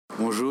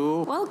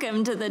Bonjour.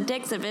 Welcome to the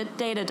Dexibit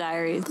Data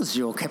Diaries. This is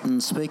your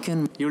captain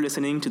speaking. You're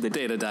listening to the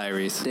Data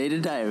Diaries.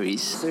 Data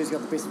Diaries. So who's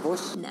got the best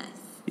voice? Nice.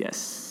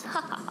 Yes.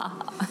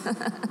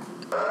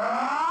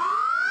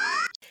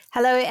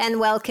 Hello and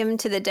welcome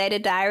to the Data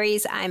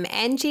Diaries. I'm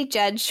Angie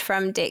Judge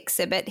from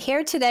Dexibit,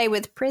 here today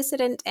with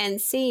President and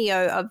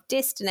CEO of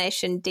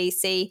Destination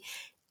DC,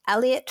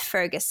 Elliot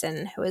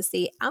Ferguson, who is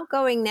the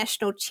outgoing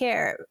national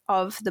chair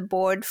of the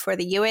board for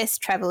the US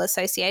Travel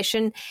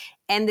Association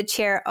and the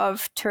chair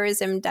of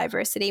Tourism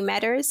Diversity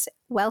Matters.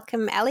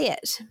 Welcome,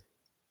 Elliot.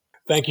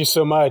 Thank you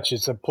so much.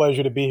 It's a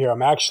pleasure to be here.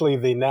 I'm actually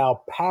the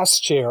now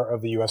past chair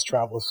of the US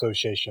Travel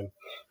Association.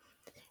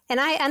 And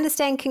I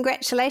understand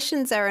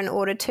congratulations are in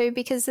order too,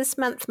 because this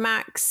month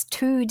marks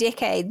 2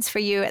 decades for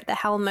you at the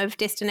helm of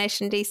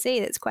Destination DC.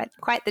 That's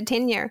quite the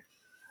tenure.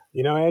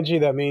 You know, Angie,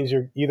 that means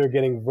you're either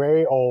getting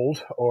very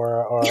old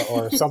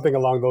or something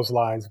along those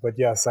lines. But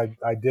yes,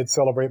 I did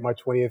celebrate my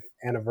 20th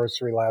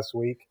anniversary last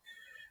week.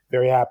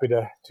 Very happy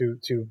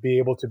to be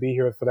able to be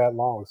here for that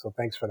long. So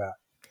thanks for that.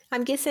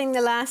 I'm guessing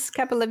the last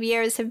couple of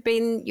years have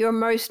been your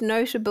most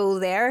notable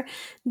there.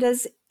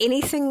 Does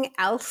anything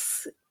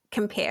else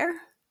compare?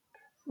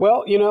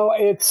 Well, you know,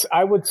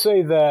 I would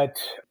say that,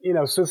 you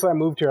know, since I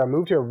moved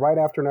here right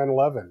after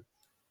 9/11.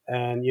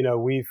 And, you know,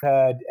 we've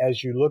had,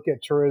 as you look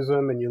at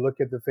tourism and you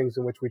look at the things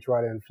in which we try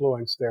to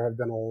influence, there have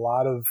been a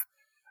lot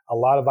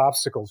of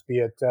obstacles, be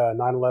it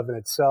 9/11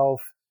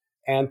 itself,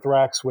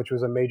 anthrax, which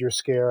was a major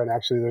scare. And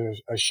actually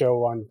there's a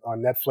show on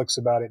Netflix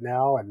about it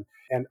now,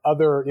 and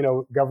other, you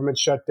know, government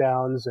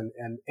shutdowns.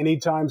 And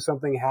anytime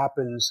something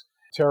happens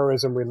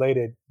terrorism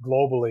related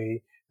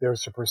globally,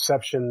 there's a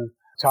perception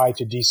tied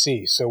to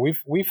DC. So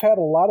we've had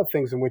a lot of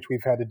things in which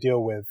we've had to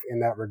deal with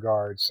in that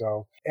regard.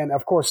 So, and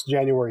of course,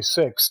 January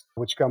 6th,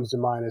 which comes to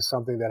mind, is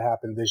something that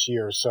happened this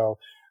year. So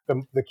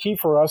the key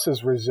for us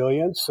is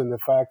resilience, and the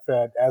fact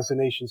that as the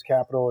nation's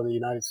capital in the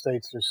United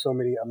States, there's so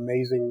many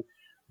amazing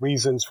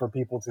reasons for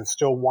people to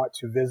still want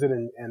to visit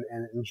and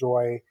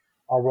enjoy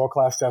our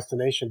world-class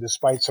destination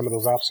despite some of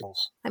those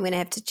obstacles. I'm going to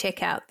have to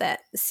check out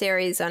that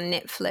series on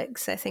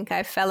Netflix. I think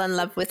I fell in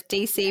love with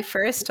DC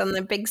first on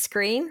the big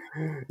screen.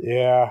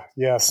 Yeah,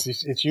 yes.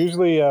 It's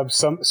usually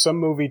some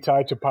movie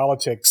tied to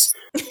politics,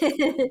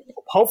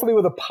 hopefully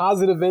with a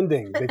positive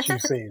ending that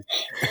you've seen.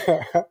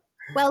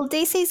 Well,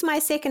 DC's my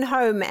second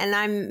home, and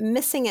I'm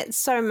missing it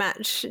so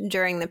much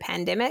during the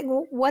pandemic.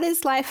 What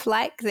is life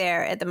like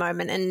there at the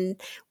moment? And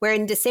we're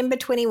in December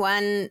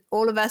 21.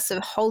 All of us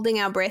are holding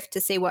our breath to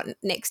see what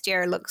next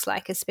year looks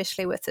like,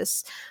 especially with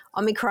this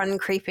Omicron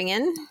creeping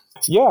in.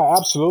 Yeah,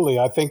 absolutely.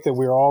 I think that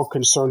we're all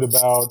concerned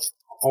about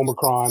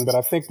Omicron, but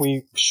I think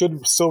we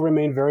should still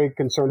remain very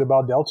concerned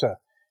about Delta,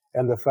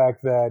 and the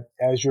fact that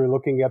as you're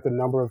looking at the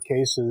number of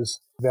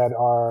cases that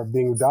are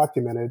being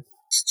documented,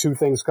 2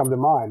 things come to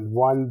mind.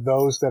 One,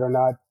 those that are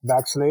not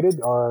vaccinated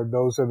they're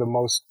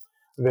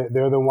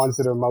the ones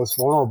that are most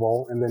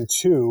vulnerable. And then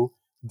 2,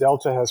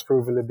 Delta has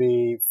proven to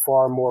be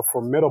far more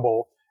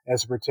formidable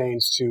as it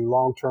pertains to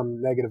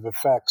long-term negative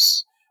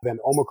effects than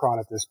Omicron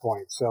at this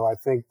point. So I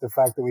think the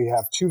fact that we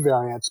have 2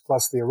 variants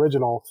plus the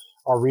original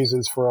are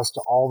reasons for us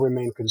to all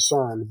remain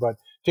concerned. But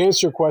to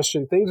answer your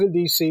question, things in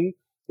DC,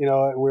 you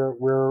know,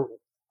 we're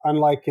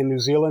unlike in New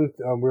Zealand,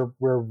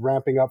 we're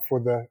ramping up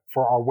for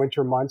our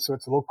winter months, so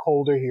it's a little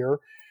colder here.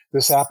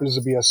 This happens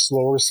to be a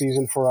slower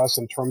season for us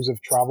in terms of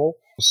travel.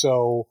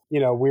 So, you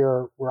know,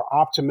 we're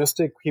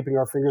optimistic, keeping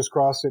our fingers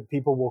crossed that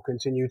people will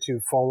continue to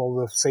follow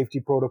the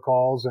safety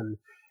protocols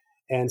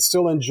and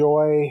still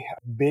enjoy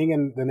being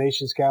in the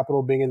nation's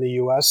capital, being in the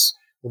U.S.,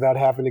 without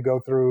having to go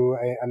through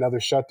another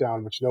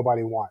shutdown, which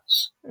nobody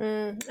wants.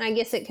 I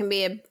guess it can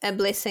be a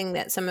blessing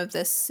that some of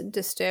this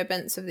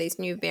disturbance of these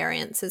new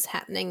variants is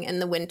happening in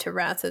the winter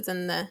rather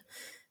than the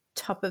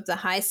top of the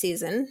high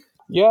season.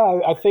 Yeah,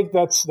 I think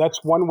that's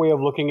one way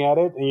of looking at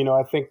it. And, you know,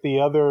 I think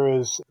the other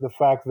is the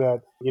fact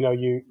that, you know,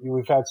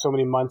 we've had so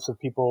many months of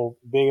people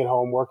being at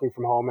home, working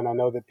from home, and I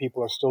know that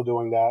people are still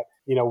doing that.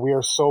 You know,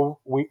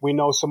 we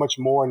know so much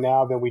more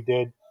now than we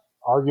did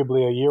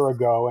arguably a year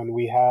ago, and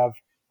we have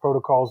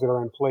protocols that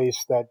are in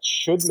place that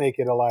should make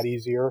it a lot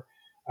easier.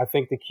 I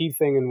think the key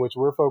thing in which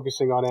we're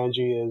focusing on,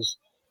 Angie, is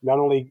not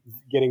only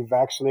getting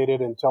vaccinated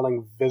and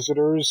telling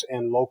visitors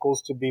and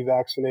locals to be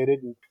vaccinated,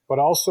 but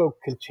also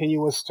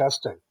continuous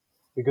testing,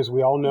 because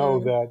we all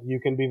know that you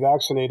can be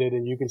vaccinated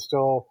and you can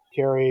still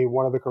carry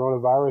one of the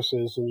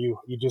coronaviruses, and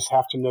you just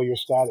have to know your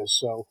status.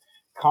 So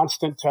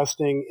constant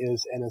testing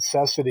is a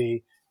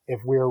necessity if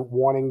we're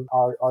wanting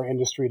our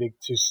industry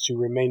to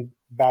remain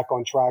back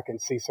on track and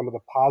see some of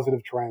the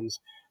positive trends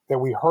that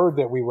we heard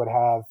that we would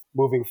have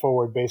moving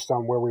forward based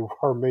on where we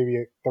were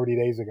maybe 30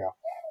 days ago.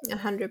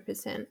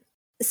 100%.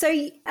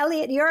 So,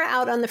 Elliot, you're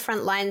out on the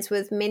front lines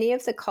with many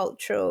of the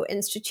cultural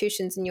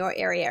institutions in your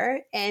area,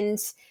 and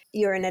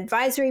you're an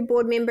advisory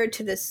board member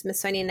to the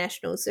Smithsonian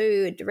National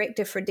Zoo, a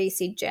director for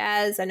DC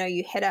Jazz. I know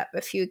you head up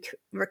a few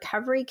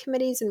recovery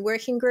committees and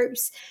working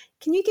groups.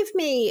 Can you give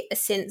me a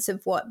sense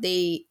of what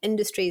the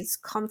industry's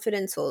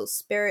confidence or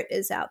spirit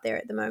is out there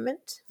at the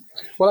moment?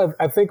 Well,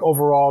 I think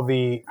overall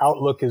the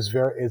outlook is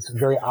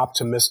very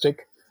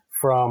optimistic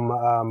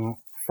from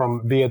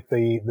be it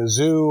the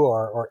zoo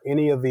or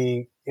any of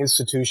the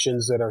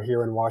institutions that are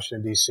here in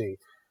Washington, D.C.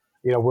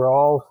 We're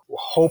all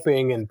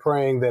hoping and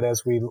praying that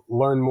as we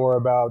learn more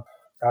about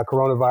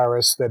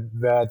coronavirus,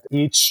 that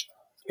each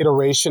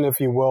iteration, if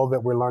you will,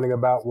 that we're learning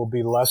about will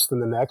be less than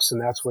the next.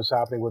 And that's what's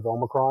happening with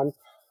Omicron.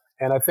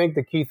 And I think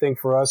the key thing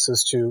for us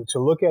is to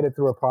look at it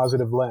through a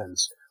positive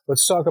lens.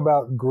 Let's talk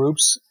about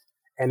groups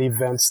and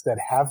events that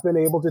have been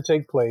able to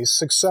take place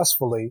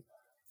successfully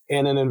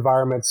in an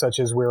environment such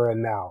as we're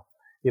in now.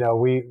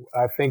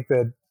 I think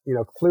that,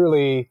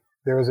 clearly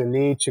there is a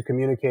need to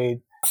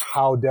communicate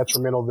how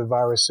detrimental the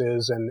virus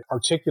is and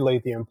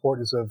articulate the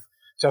importance of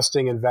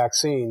testing and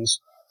vaccines.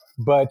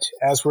 But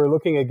as we're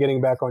looking at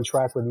getting back on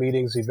track with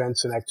meetings,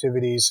 events, and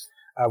activities,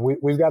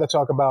 we've got to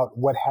talk about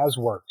what has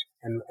worked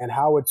and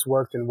how it's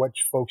worked and what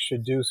folks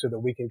should do so that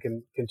we can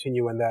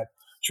continue in that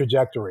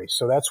trajectory.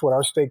 So that's what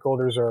our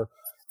stakeholders are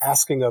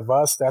asking of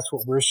us. That's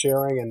what we're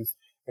sharing. And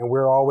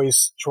we're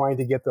always trying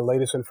to get the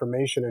latest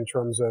information in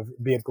terms of,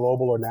 be it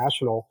global or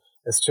national,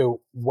 as to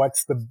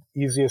what's the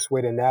easiest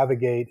way to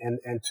navigate and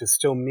to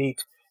still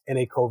meet in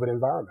a COVID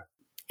environment.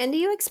 And are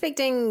you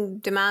expecting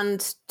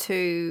demand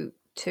to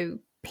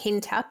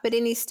pent up at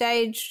any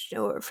stage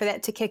or for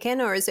that to kick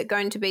in, or is it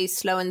going to be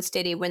slow and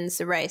steady wins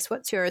the race?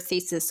 What's your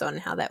thesis on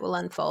how that will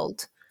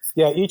unfold?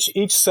 Yeah,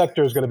 each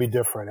sector is going to be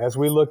different. As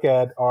we look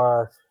at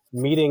our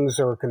meetings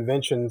or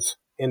conventions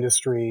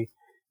industry,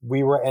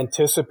 we were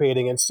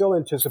anticipating and still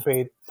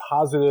anticipate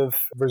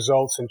positive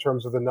results in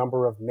terms of the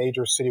number of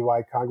major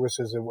citywide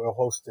congresses that we'll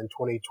host in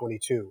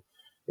 2022.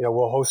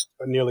 We'll host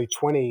nearly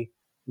 20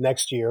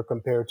 next year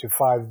compared to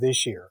 5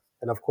 this year.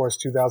 And of course,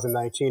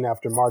 2019,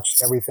 after March,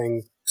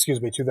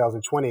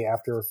 2020,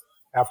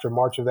 after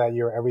March of that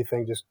year,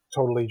 everything just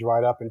totally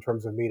dried up in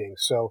terms of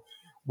meetings. So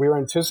we're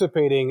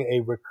anticipating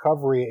a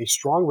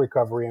strong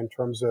recovery in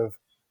terms of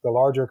the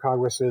larger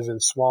congresses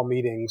and small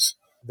meetings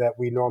that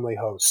we normally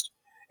host.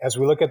 As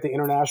we look at the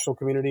international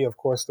community, of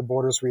course, the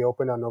borders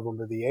reopen on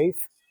November the 8th.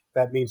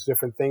 That means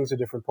different things in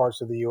different parts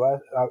of the U.S.,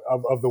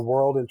 of the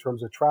world in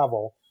terms of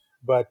travel.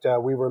 But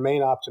we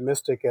remain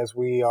optimistic as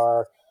we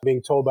are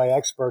being told by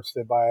experts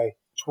that by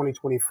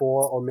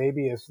 2024 or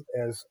maybe as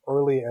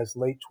early as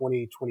late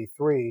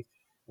 2023,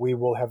 we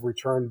will have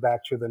returned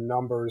back to the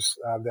numbers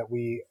that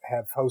we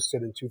have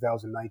hosted in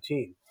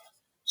 2019.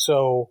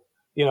 So,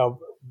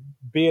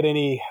 be it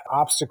any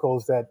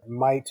obstacles that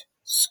might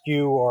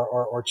skew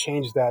or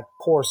change that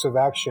course of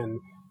action,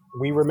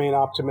 we remain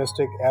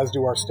optimistic, as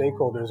do our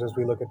stakeholders, as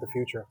we look at the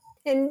future.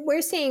 And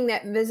we're seeing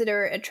that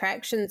visitor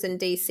attractions in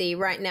DC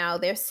right now,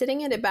 they're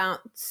sitting at about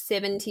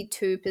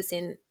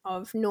 72%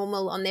 of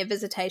normal on their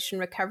visitation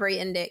recovery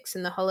index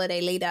in the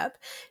holiday lead up.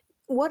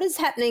 What is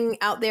happening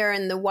out there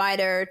in the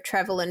wider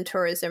travel and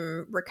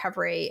tourism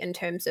recovery in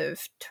terms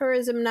of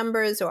tourism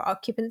numbers or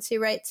occupancy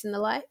rates and the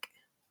like?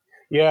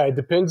 Yeah, it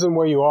depends on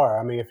where you are.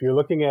 I mean, if you're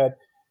looking at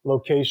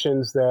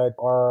locations that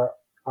are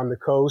on the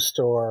coast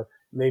or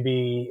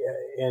maybe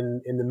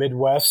in the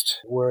Midwest,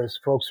 where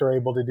folks are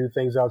able to do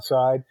things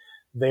outside,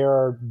 they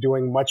are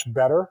doing much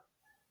better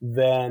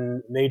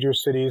than major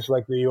cities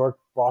like New York,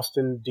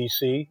 Boston,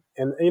 DC.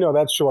 And,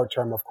 that's short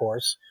term, of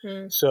course.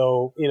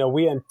 So,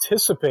 we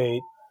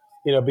anticipate,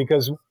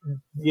 because,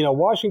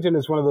 Washington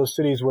is one of those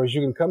cities where as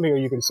you can come here,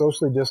 you can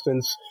socially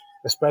distance,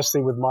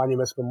 especially with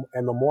monuments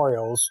and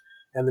memorials.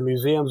 And the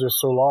museums are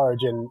so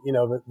large. And,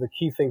 the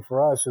key thing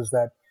for us is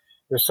that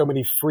there's so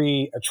many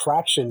free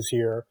attractions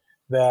here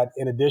that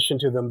in addition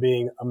to them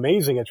being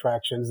amazing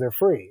attractions, they're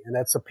free. And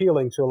that's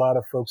appealing to a lot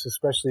of folks,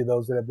 especially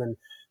those that have been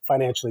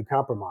financially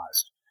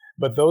compromised.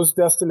 But those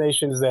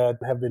destinations that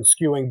have been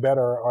skewing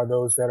better are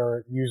those that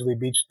are usually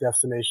beach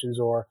destinations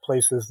or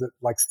places that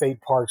like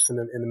state parks in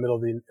the middle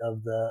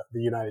of the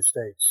United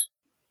States.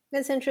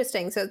 That's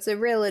interesting. So it's a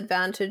real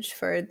advantage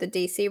for the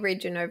DC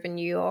region over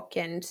New York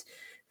and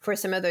for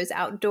some of those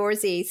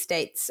outdoorsy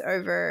states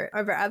over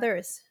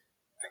others.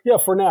 Yeah,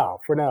 for now.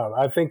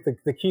 I think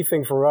the key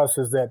thing for us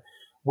is that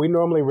we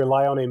normally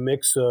rely on a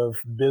mix of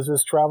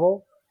business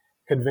travel,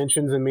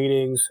 conventions and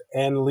meetings,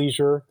 and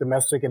leisure,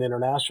 domestic and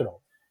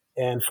international.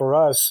 And for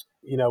us,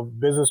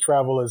 business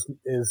travel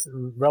is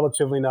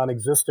relatively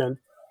non-existent.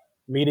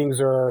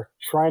 Meetings are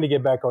trying to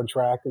get back on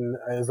track. And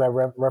as I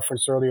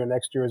referenced earlier,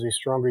 next year is a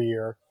stronger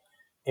year.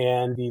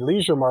 And the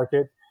international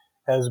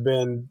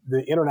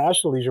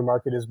leisure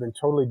market has been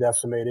totally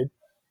decimated,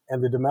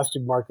 and the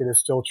domestic market is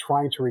still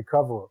trying to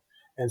recover.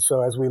 And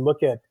so as we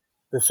look at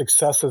the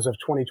successes of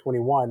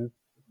 2021,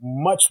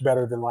 much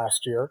better than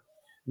last year,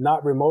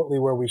 not remotely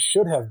where we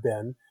should have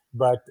been,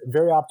 but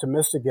very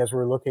optimistic as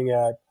we're looking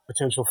at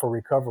potential for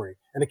recovery.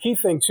 And the key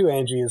thing too,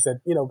 Angie, is that,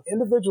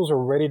 individuals are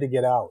ready to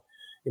get out.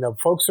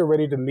 Folks are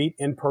ready to meet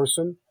in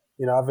person.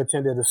 I've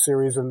attended a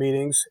series of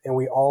meetings, and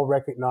we all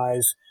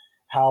recognize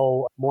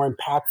how more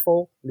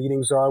impactful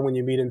meetings are when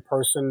you meet in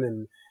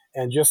person,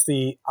 and just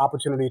the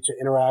opportunity to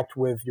interact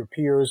with your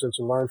peers and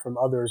to learn from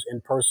others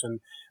in person.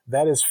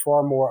 That is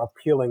far more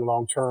appealing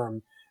long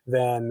term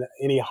than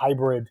any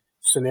hybrid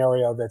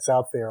scenario that's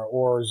out there,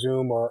 or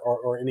Zoom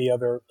or any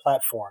other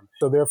platform.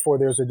 So therefore,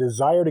 there's a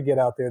desire to get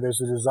out there.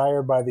 There's a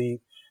desire by the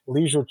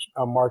leisure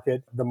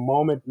market. The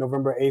moment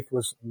November 8th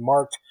was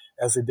marked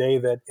as a day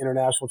that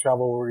international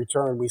travel will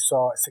return, we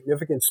saw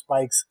significant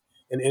spikes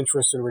in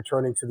interest in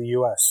returning to the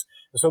U.S.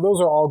 And so those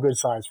are all good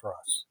signs for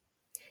us.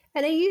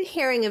 And are you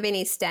hearing of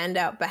any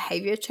standout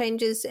behavior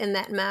changes in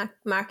that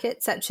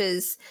market, such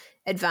as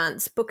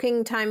advanced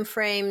booking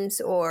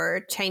timeframes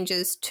or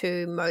changes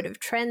to mode of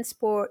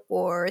transport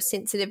or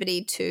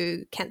sensitivity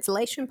to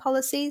cancellation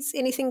policies?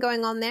 Anything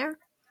going on there?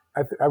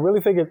 I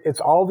really think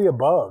it's all the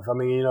above. I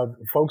mean,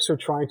 folks are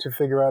trying to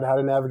figure out how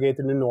to navigate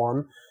the new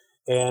norm,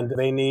 and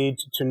they need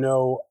to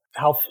know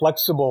how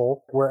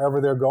flexible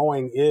wherever they're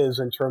going is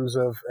in terms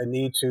of a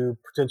need to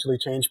potentially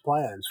change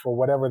plans for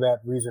whatever that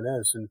reason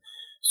is. And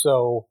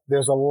so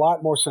there's a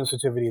lot more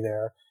sensitivity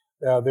there.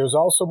 There's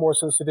also more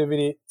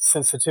sensitivity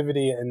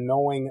in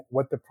knowing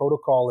what the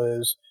protocol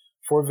is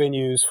for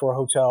venues, for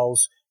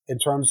hotels, in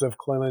terms of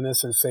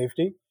cleanliness and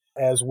safety,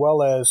 as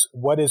well as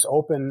what is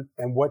open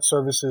and what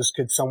services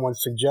could someone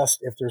suggest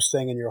if they're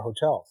staying in your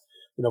hotel.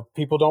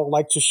 People don't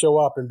like to show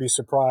up and be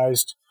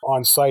surprised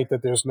on site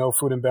that there's no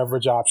food and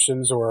beverage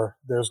options or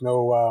there's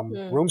no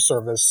room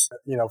service,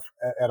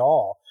 at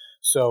all.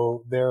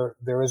 So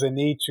there is a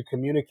need to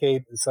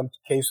communicate, in some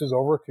cases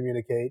over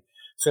communicate,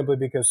 simply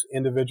because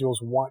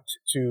individuals want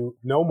to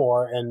know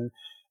more and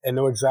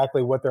know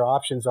exactly what their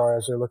options are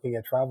as they're looking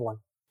at traveling.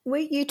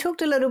 You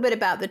talked a little bit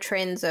about the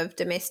trends of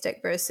domestic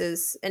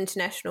versus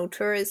international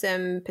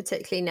tourism,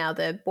 particularly now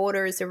the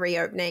borders are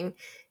reopening,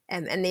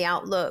 and the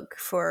outlook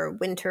for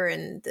winter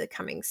and the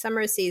coming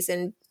summer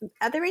season.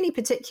 Are there any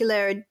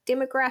particular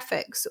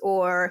demographics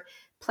or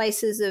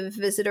places of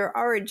visitor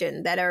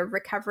origin that are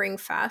recovering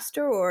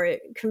faster, or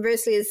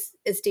conversely, is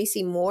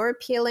DC more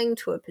appealing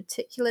to a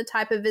particular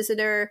type of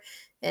visitor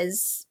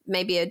as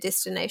maybe a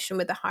destination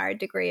with a higher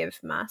degree of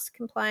mask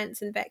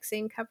compliance and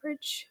vaccine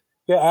coverage?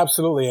 Yeah,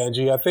 absolutely,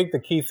 Angie. I think the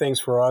key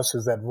things for us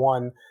is that,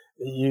 one,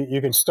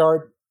 you can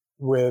start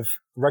with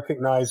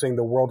recognizing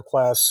the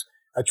world-class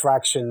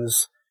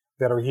attractions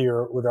that are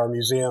here with our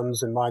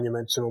museums and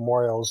monuments and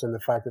memorials, and the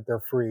fact that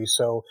they're free.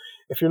 So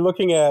if you're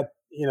looking at,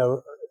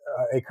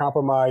 a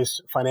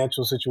compromised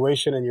financial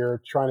situation and you're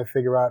trying to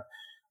figure out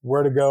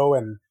where to go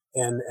and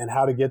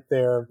how to get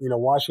there,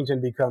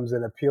 Washington becomes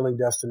an appealing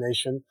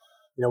destination.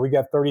 We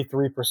got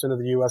 33% of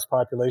the U.S.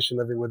 population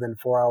living within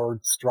 4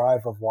 hours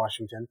drive of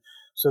Washington.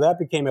 So that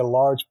became a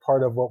large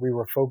part of what we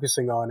were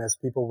focusing on as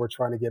people were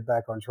trying to get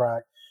back on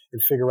track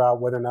and figure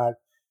out whether or not,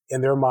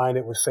 in their mind,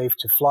 it was safe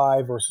to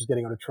fly versus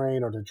getting on a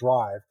train or to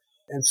drive.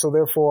 And so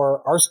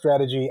therefore, our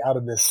strategy out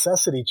of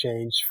necessity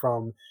changed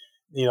from,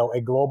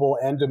 a global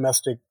and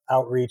domestic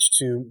outreach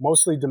to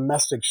mostly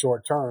domestic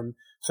short term,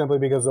 simply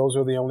because those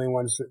are the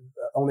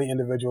only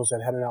individuals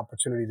that had an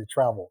opportunity to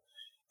travel.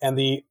 And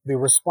the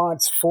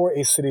response for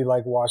a city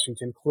like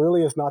Washington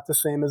clearly is not the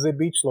same as a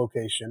beach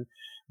location,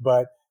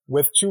 but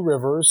with two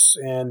rivers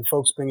and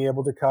folks being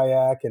able to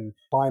kayak and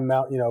climb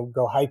out,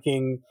 go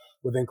hiking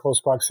within close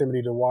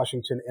proximity to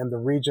Washington and the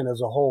region as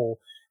a whole,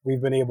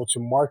 we've been able to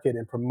market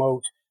and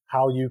promote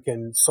how you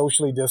can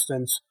socially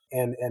distance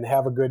and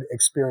have a good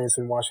experience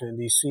in Washington,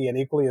 D.C. And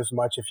equally as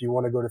much, if you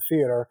want to go to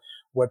theater,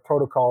 what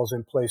protocols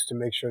in place to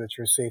make sure that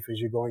you're safe as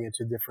you're going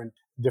into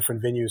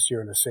different venues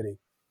here in the city.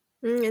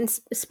 And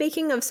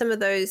speaking of some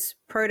of those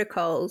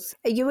protocols,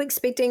 are you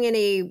expecting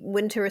any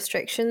winter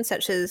restrictions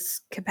such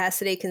as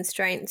capacity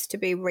constraints to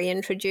be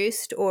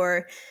reintroduced,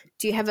 or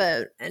do you have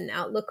an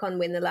outlook on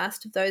when the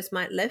last of those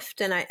might lift?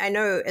 And I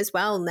know as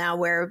well now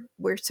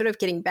we're sort of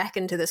getting back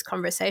into this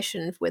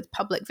conversation with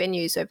public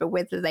venues over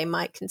whether they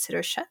might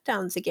consider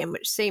shutdowns again,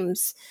 which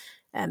seems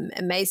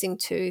amazing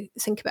to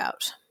think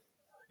about.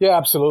 Yeah,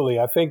 absolutely.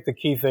 I think the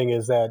key thing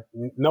is that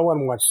no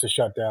one wants to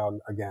shut down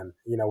again.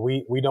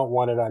 We don't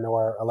want it. I know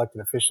our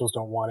elected officials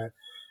don't want it,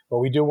 but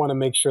we do want to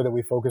make sure that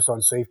we focus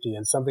on safety.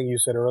 And something you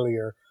said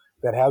earlier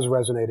that has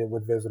resonated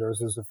with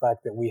visitors is the fact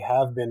that we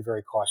have been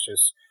very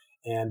cautious.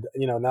 And,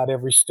 not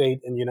every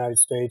state in the United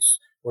States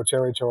or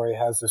territory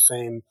has the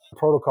same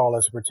protocol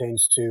as it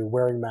pertains to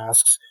wearing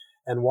masks.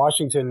 And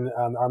Washington,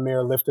 our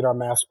mayor lifted our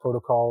mask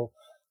protocol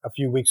a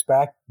few weeks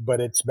back,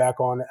 but it's back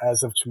on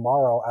as of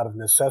tomorrow out of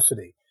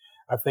necessity.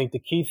 I think the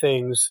key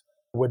things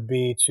would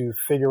be to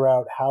figure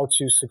out how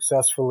to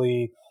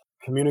successfully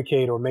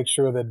communicate or make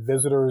sure that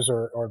visitors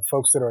or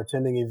folks that are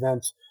attending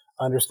events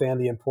understand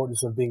the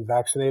importance of being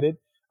vaccinated.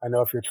 I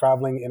know if you're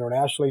traveling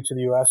internationally to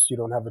the U.S., you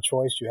don't have a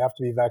choice. You have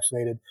to be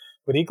vaccinated.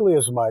 But equally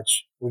as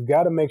much, we've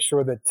got to make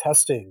sure that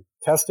testing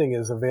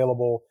is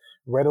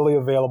readily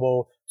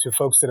available to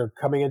folks that are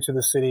coming into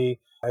the city,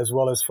 as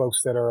well as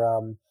folks that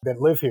are that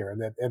live here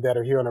and that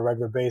are here on a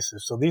regular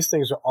basis. So these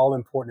things are all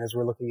important as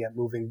we're looking at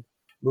moving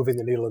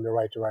the needle in the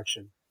right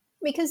direction.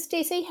 Because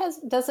DC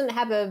doesn't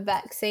have a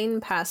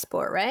vaccine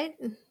passport, right?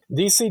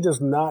 DC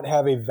does not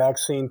have a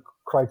vaccine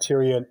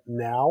criteria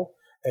now.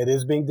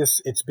 It's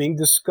being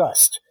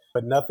discussed,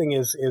 but nothing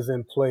is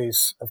in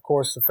place. Of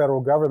course, the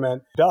federal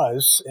government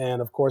does,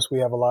 and of course, we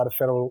have a lot of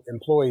federal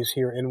employees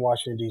here in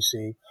Washington,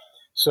 D.C.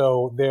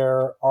 So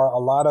there's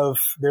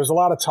a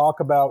lot of talk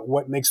about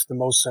what makes the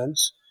most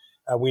sense.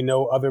 We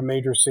know other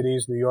major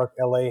cities, New York,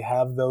 LA,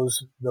 have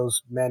those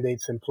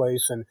mandates in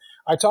place. And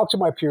I talked to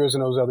my peers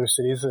in those other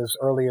cities as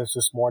early as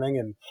this morning,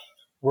 and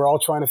we're all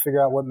trying to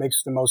figure out what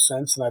makes the most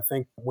sense. And I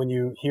think when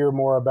you hear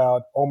more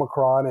about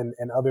Omicron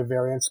and other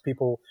variants,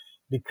 people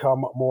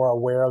become more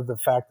aware of the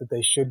fact that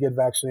they should get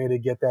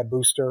vaccinated, get that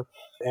booster.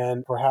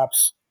 And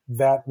perhaps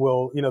that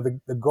will,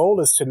 the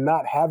goal is to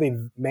not have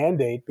a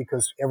mandate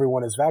because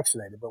everyone is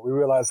vaccinated, but we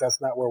realize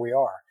that's not where we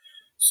are.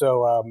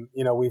 So,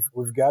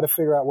 we've got to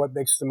figure out what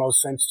makes the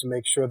most sense to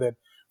make sure that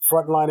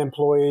frontline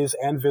employees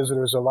and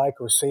visitors alike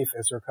are safe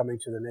as they're coming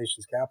to the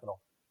nation's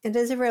capital. It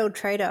is a real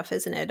trade-off,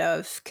 isn't it,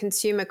 of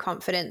consumer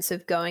confidence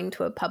of going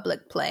to a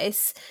public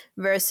place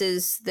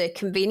versus the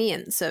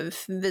convenience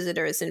of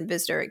visitors and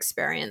visitor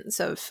experience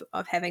of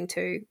having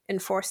to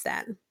enforce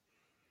that.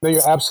 No,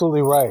 you're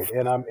absolutely right.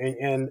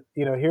 And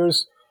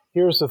here's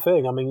the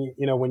thing. I mean,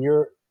 when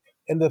you're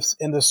in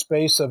the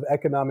space of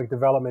economic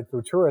development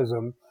through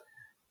tourism,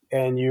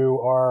 and you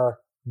are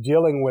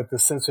dealing with the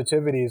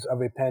sensitivities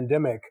of a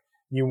pandemic,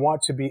 you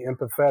want to be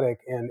empathetic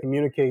and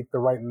communicate the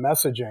right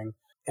messaging.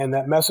 And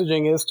that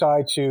messaging is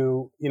tied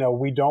to,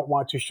 we don't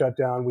want to shut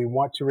down. We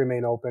want to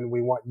remain open.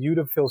 We want you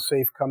to feel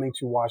safe coming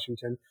to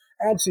Washington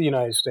and to the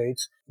United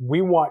States.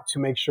 We want to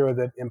make sure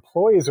that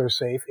employees are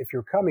safe if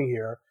you're coming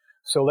here.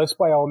 So let's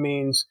by all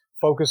means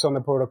focus on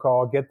the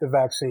protocol, get the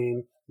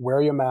vaccine,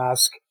 wear your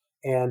mask,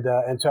 and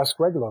test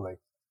regularly.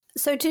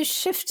 So to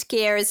shift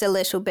gears a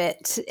little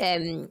bit,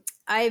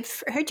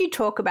 I've heard you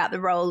talk about the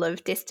role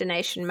of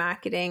destination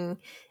marketing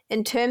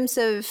in terms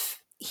of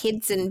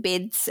heads in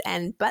beds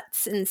and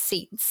butts in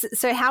seats.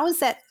 So how is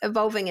that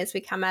evolving as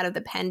we come out of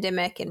the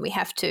pandemic and we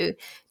have to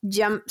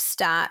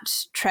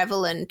jumpstart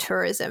travel and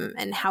tourism,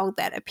 and how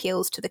that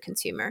appeals to the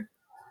consumer?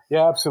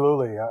 Yeah,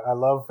 absolutely. I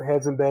love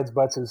heads in beds,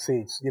 butts in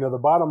seats. The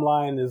bottom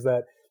line is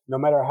that no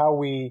matter how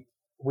we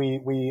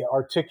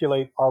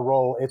articulate our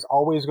role, it's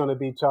always going to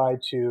be tied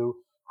to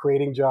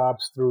creating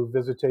jobs through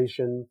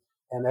visitation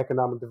and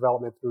economic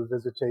development through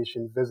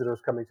visitation, visitors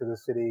coming to the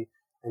city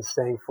and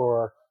staying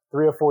for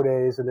 3 or 4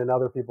 days, and then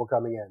other people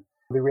coming in.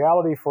 The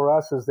reality for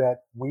us is that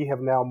we have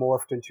now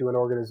morphed into an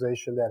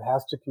organization that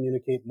has to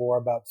communicate more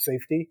about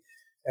safety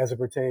as it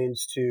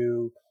pertains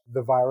to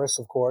the virus,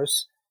 of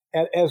course,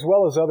 and as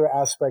well as other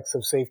aspects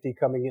of safety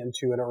coming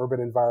into an urban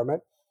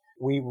environment.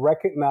 We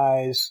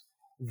recognize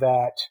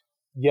that,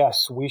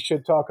 yes, we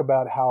should talk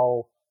about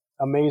how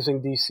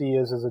amazing DC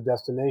is as a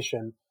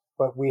destination,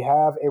 but we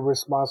have a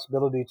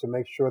responsibility to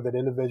make sure that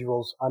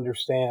individuals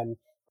understand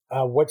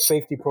what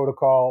safety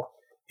protocol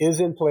is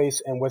in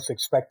place and what's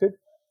expected.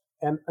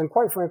 And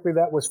quite frankly,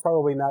 that was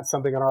probably not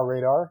something on our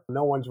radar,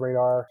 no one's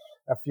radar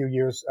a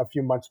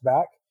few months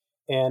back.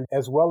 And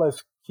as well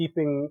as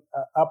keeping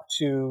up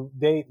to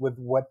date with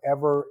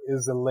whatever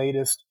is the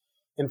latest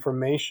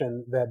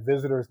information that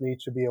visitors need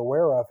to be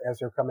aware of as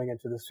they're coming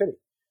into the city.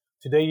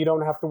 Today, you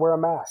don't have to wear a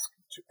mask.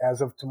 As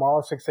of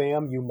tomorrow, 6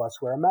 a.m., you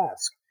must wear a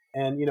mask.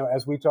 And,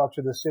 as we talk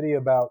to the city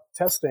about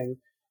testing,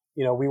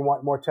 we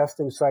want more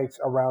testing sites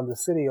around the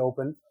city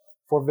open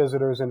for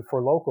visitors and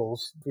for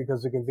locals,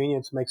 because the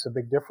convenience makes a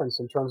big difference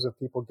in terms of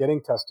people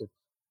getting tested.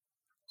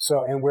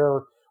 So, and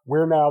we're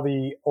now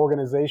the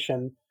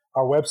organization,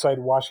 our website,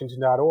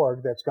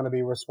 washington.org, that's going to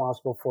be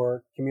responsible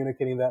for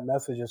communicating that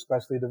message,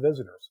 especially to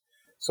visitors.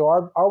 So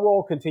our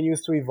role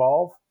continues to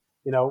evolve.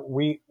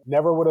 We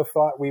never would have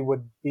thought we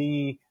would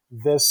be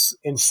this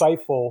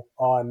insightful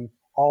on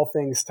all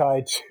things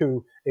tied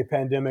to a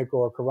pandemic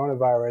or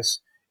coronavirus.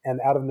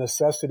 And out of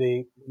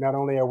necessity, not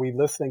only are we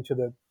listening to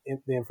the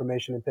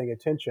information and paying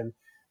attention,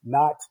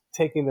 not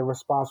taking the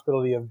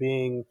responsibility of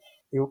being,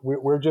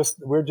 we're just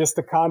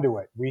the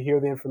conduit. We hear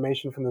the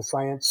information from the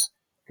science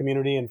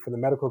community and from the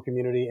medical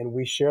community, and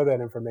we share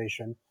that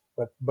information.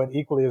 But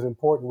equally as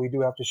important, we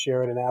do have to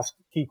share it and ask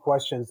key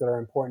questions that are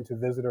important to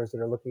visitors that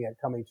are looking at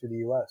coming to the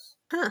U.S.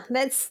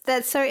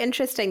 That's so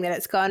interesting that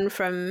it's gone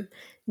from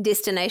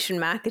destination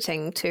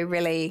marketing to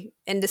really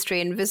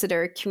industry and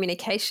visitor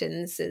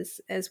communications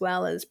as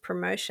well as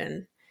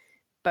promotion,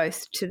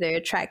 both to the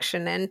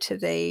attraction and to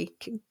the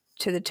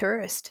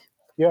tourist.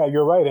 Yeah,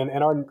 you're right.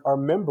 And our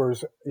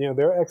members,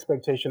 their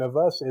expectation of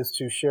us is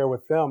to share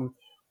with them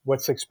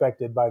what's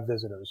expected by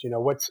visitors.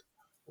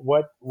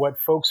 What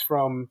folks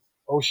from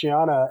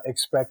Oceania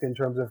expect in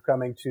terms of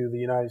coming to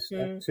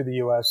the to the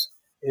U.S.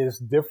 is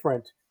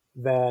different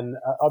than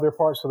other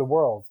parts of the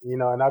world.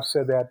 And I've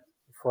said that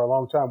for a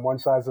long time. One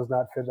size does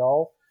not fit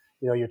all.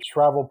 Your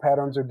travel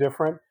patterns are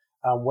different.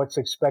 What's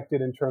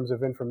expected in terms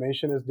of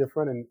information is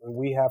different, and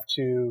we have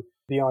to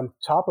be on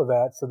top of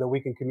that so that we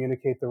can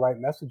communicate the right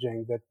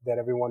messaging that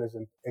everyone is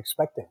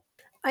expecting.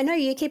 I know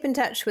you keep in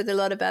touch with a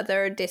lot of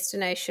other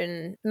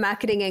destination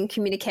marketing and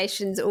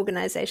communications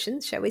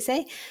organizations, shall we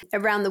say,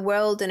 around the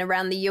world and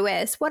around the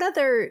US. What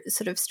other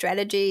sort of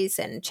strategies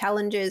and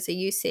challenges are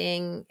you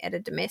seeing at a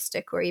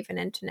domestic or even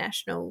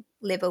international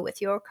level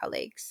with your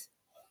colleagues?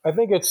 I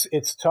think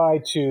it's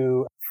tied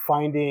to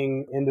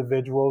finding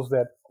individuals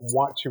that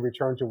want to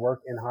return to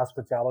work in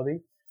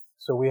hospitality.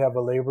 So we have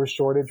a labor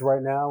shortage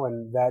right now,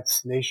 and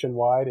that's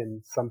nationwide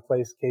in some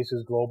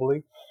cases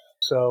globally.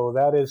 So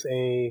that is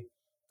a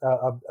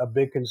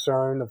big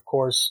concern. Of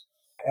course,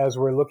 as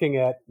we're looking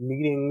at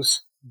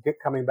meetings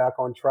coming back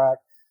on track,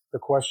 the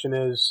question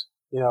is,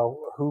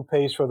 who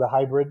pays for the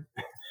hybrid?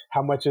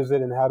 How much is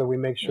it, and how do we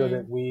make sure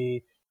that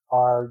we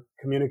are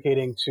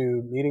communicating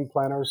to meeting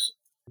planners,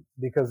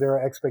 because there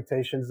are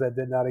expectations that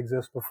did not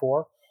exist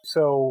before.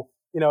 So,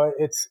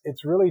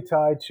 it's really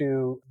tied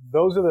to,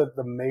 those are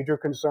the major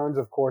concerns.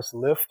 Of course,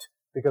 lift,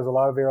 because a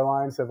lot of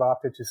airlines have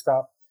opted to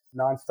stop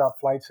nonstop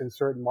flights in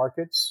certain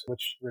markets,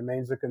 which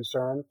remains a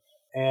concern.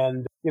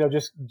 And,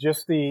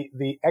 just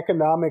the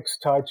economics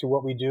tied to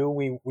what we do.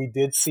 We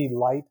did see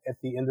light at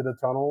the end of the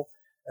tunnel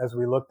as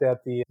we looked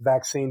at the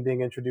vaccine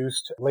being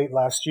introduced late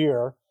last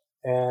year.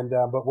 And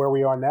but where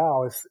we are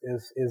now is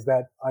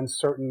that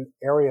uncertain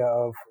area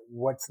of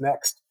what's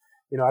next.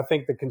 I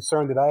think the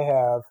concern that I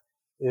have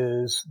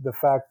is the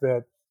fact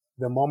that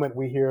the moment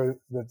we hear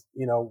that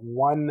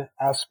one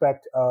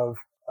aspect of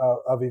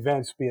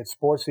events, be it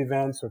sports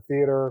events or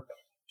theater,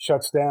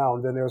 shuts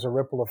down, then there's a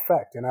ripple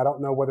effect. And I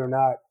don't know whether or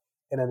not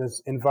in an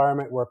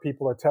environment where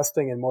people are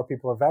testing and more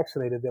people are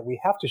vaccinated that we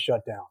have to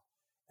shut down.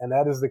 And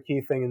that is the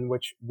key thing in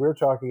which we're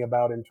talking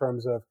about in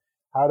terms of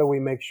how do we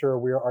make sure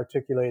we're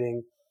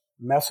articulating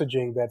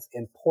messaging that's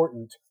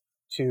important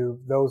to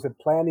those that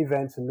plan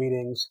events and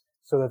meetings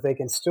so that they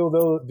can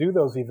still do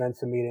those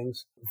events and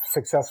meetings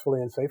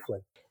successfully and safely.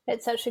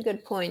 That's such a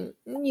good point.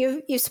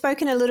 You've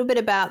spoken a little bit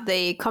about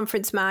the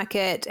conference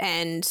market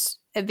and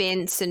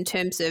events in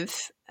terms of,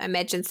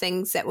 imagine,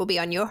 things that will be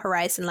on your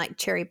horizon like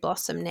Cherry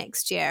Blossom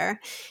next year.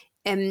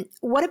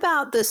 What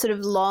about the sort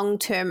of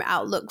long-term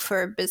outlook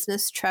for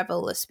business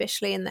travel,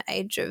 especially in the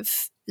age of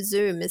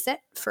Zoom? Is that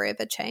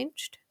forever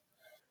changed?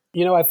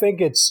 I think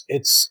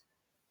it's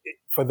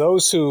for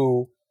those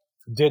who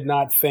did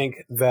not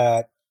think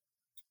that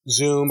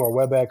Zoom or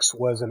WebEx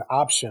was an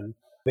option,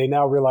 they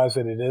now realize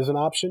that it is an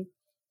option.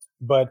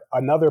 But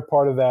another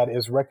part of that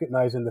is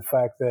recognizing the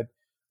fact that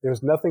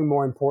there's nothing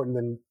more important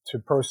than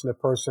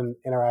person-to-person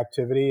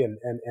interactivity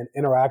and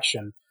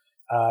interaction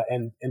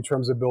and in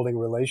terms of building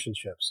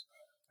relationships.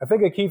 I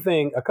think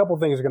a couple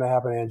things are going to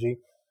happen, Angie.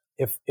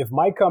 If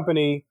my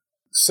company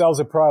sells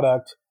a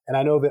product and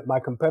I know that my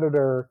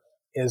competitor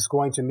is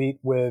going to meet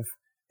with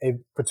a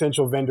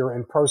potential vendor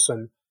in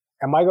person,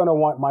 am I going to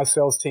want my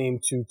sales team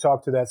to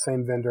talk to that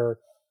same vendor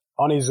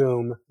on a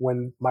Zoom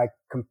when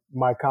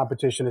my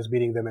competition is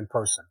meeting them in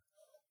person?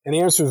 And the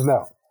answer is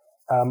no.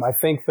 I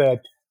think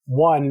that,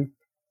 one,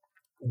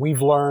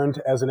 we've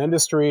learned as an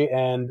industry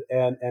and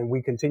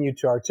we continue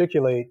to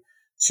articulate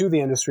to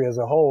the industry as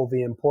a whole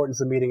the importance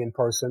of meeting in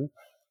person.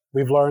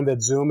 We've learned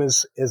that Zoom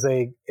is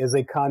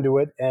a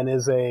conduit and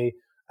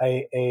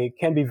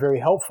can be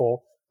very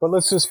helpful. But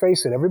let's just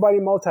face it, everybody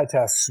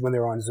multitasks when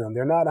they're on Zoom.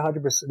 They're not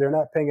 100%, they're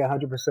not paying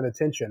 100%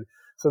 attention.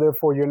 So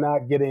therefore you're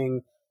not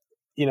getting,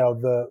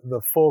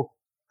 the full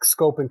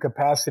scope and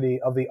capacity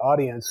of the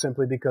audience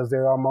simply because they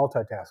are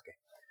multitasking.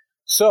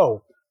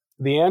 So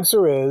the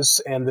answer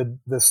is, and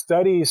the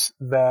studies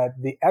that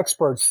the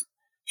experts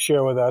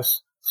share with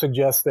us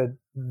suggest that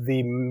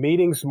the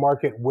meetings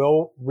market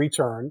will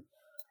return.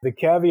 The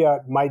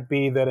caveat might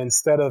be that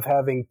instead of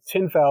having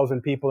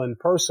 10,000 people in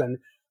person,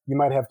 you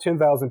might have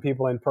 10,000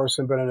 people in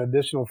person, but an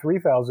additional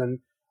 3,000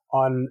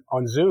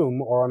 on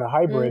Zoom or on a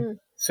hybrid,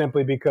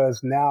 simply because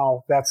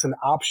now that's an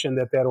option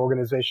that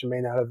organization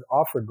may not have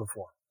offered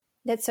before.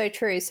 That's so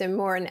true. So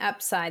more an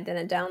upside than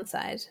a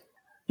downside.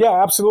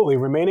 Yeah, absolutely.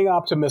 Remaining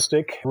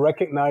optimistic,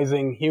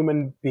 recognizing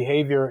human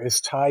behavior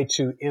is tied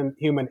to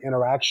human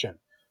interaction.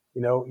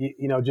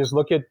 Just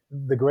look at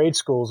the grade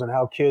schools and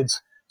how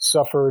kids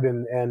suffered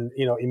and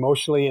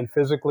emotionally and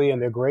physically,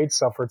 and their grades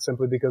suffered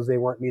simply because they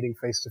weren't meeting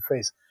face to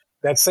face.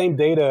 That same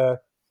data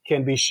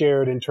can be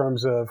shared in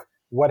terms of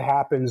what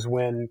happens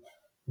when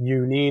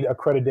you need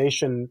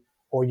accreditation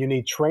or you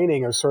need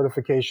training or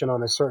certification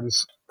on a certain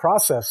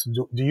process.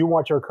 Do you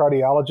want your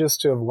cardiologist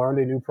to have learned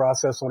a new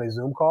process on a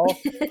Zoom call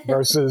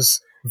versus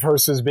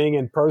being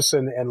in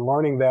person and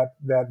learning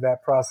that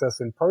process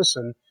in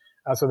person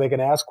so they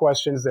can ask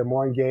questions, they're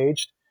more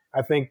engaged?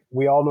 I think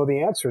we all know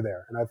the answer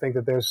there. And I think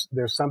that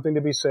there's something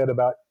to be said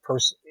about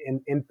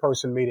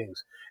in-person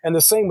meetings. And the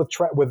same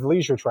with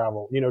leisure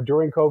travel.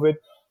 During COVID,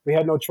 we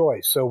had no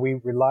choice. So we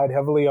relied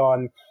heavily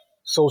on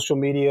social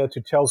media to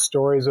tell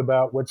stories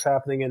about what's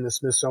happening in the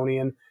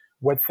Smithsonian,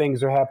 what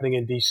things are happening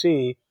in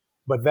DC.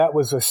 But that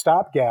was a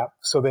stopgap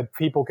so that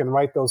people can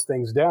write those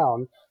things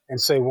down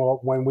and say, well,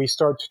 when we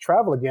start to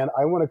travel again,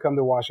 I want to come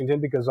to Washington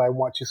because I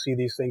want to see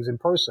these things in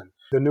person.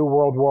 The new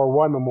World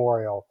War I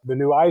Memorial, the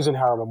new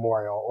Eisenhower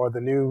Memorial, or the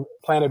new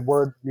Planet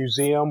Word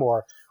Museum,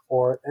 or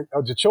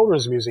the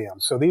Children's Museum.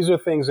 So these are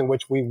things in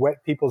which we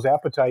whet people's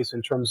appetites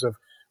in terms of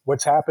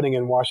what's happening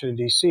in Washington,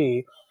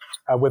 D.C.,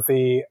 with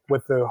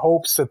the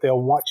hopes that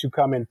they'll want to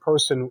come in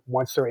person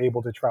once they're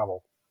able to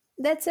travel.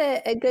 That's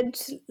a good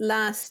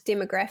last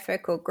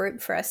demographic or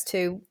group for us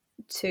to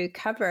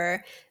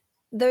cover.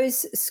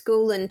 Those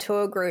school and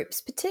tour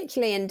groups,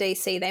 particularly in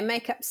DC, they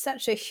make up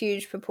such a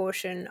huge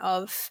proportion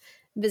of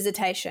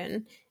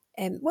visitation.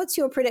 What's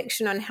your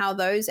prediction on how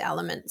those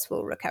elements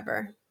will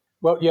recover?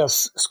 Well,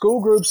 yes, school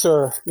groups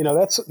are,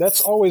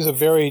 that's always a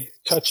very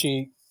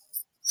touchy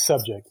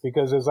subject,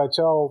 because as I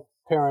tell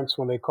parents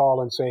when they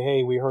call and say,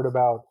 hey, we heard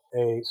about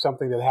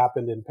something that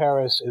happened in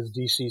Paris, is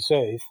DC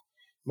safe?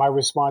 My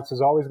response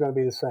is always going to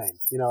be the same.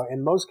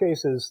 In most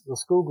cases, the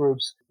school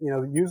groups,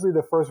 usually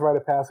the first rite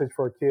of passage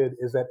for a kid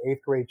is that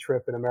 8th grade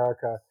trip in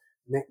America,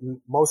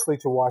 mostly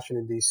to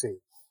Washington, D.C.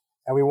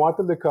 And we want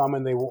them to come,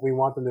 and we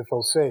want them to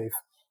feel safe.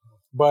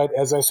 But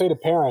as I say to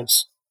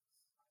parents,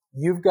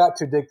 you've got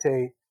to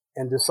dictate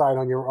and decide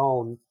on your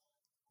own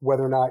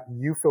whether or not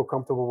you feel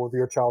comfortable with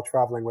your child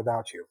traveling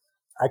without you.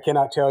 I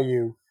cannot tell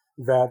you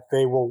that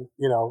they will,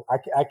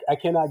 I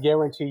cannot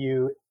guarantee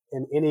you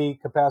in any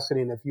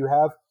capacity. And if you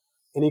have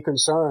any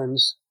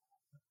concerns,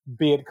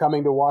 be it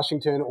coming to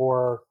Washington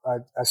or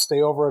a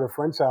stay over at a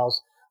friend's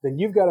house, then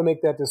you've got to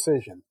make that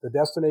decision. The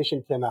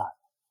destination cannot.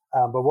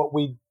 But what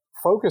we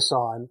focus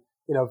on,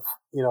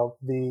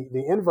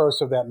 the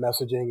inverse of that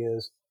messaging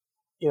is,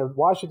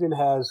 Washington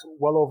has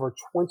well over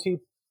 20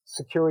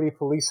 security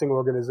policing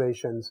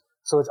organizations.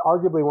 So it's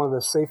arguably one of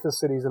the safest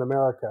cities in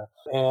America.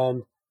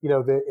 And,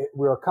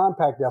 we're a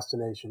compact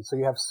destination. So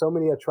you have so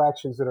many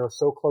attractions that are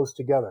so close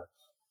together.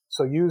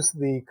 So use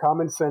the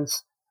common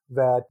sense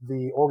that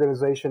the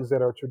organizations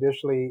that are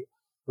traditionally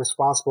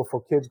responsible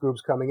for kids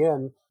groups coming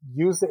in,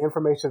 use the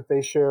information that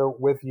they share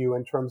with you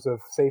in terms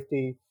of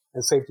safety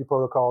and safety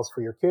protocols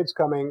for your kids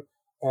coming.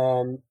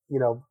 And,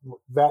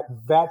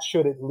 that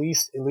should at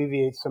least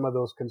alleviate some of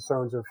those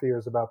concerns or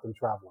fears about them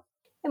traveling.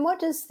 And what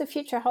does the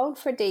future hold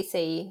for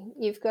DC?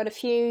 You've got a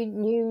few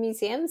new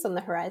museums on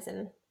the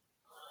horizon.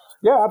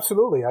 Yeah,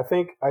 absolutely. I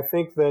think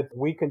that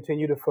we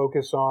continue to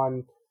focus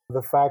on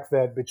the fact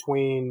that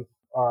between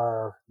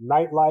our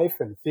nightlife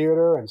and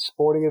theater and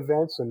sporting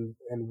events and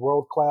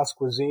world-class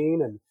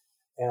cuisine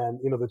and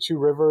the two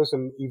rivers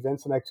and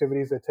events and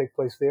activities that take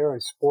place there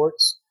and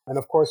sports, and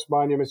of course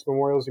monuments,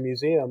 memorials, and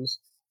museums,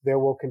 there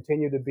will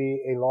continue to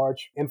be a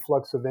large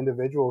influx of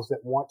individuals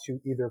that want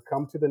to either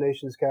come to the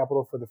nation's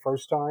capital for the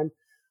first time,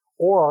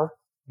 or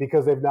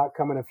because they've not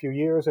come in a few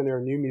years and there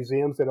are new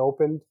museums that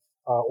opened,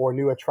 or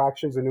new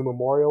attractions or new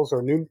memorials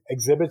or new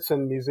exhibits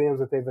and museums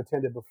that they've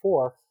attended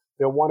before,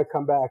 they'll want to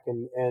come back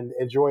and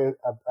enjoy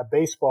a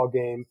baseball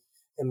game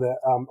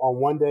on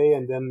one day,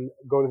 and then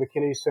go to the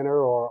Kennedy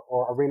Center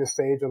or Arena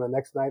Stage on the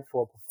next night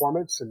for a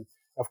performance, and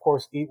of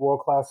course eat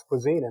world-class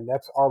cuisine. And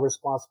that's our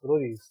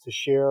responsibility, to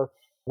share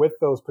with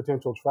those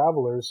potential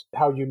travelers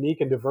how unique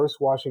and diverse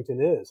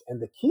Washington is.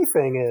 And the key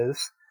thing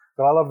is,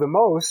 that I love the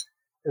most,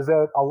 is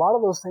that a lot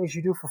of those things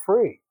you do for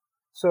free.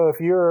 So if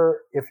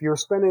you're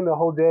spending the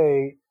whole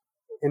day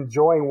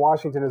enjoying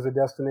Washington as a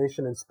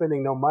destination and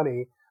spending no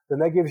money, then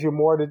that gives you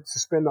more to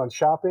spend on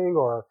shopping,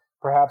 or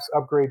perhaps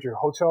upgrade your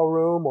hotel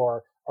room,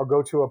 or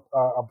go to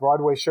a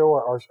Broadway show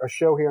or a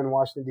show here in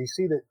Washington,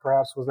 D.C. that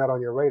perhaps was not on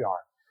your radar.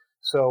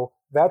 So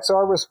that's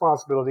our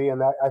responsibility,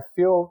 and I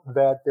feel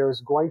that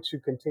there's going to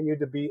continue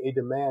to be a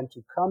demand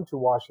to come to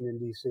Washington,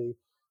 D.C.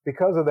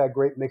 because of that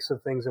great mix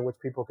of things in which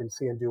people can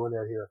see and do when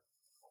they're here.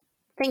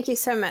 Thank you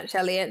so much,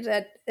 Elliot.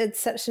 It's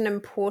such an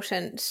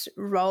important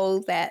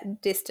role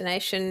that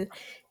destination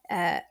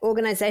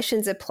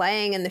organizations are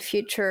playing in the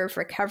future of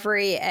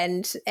recovery,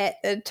 and at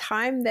a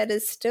time that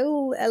is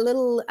still a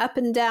little up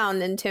and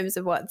down in terms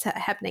of what's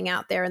happening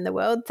out there in the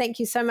world. Thank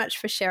you so much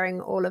for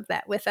sharing all of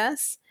that with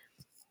us.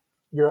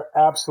 You're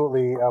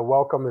absolutely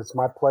welcome. It's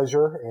my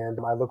pleasure, and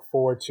I look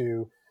forward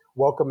to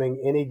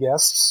welcoming any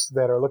guests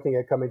that are looking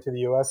at coming to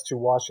the U.S. to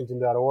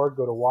Washington.org.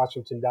 Go to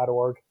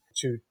Washington.org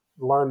to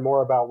learn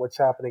more about what's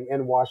happening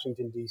in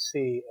Washington,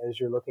 D.C. as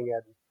you're looking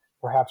at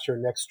perhaps your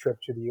next trip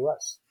to the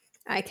U.S.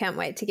 I can't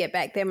wait to get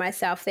back there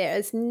myself. There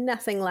is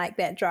nothing like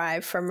that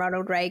drive from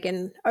Ronald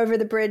Reagan over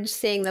the bridge,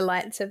 seeing the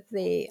lights of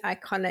the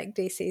iconic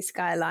DC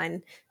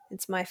skyline.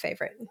 It's my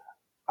favorite.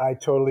 I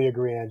totally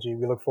agree, Angie.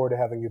 We look forward to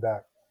having you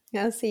back.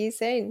 I'll see you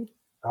soon.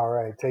 All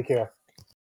right. Take care.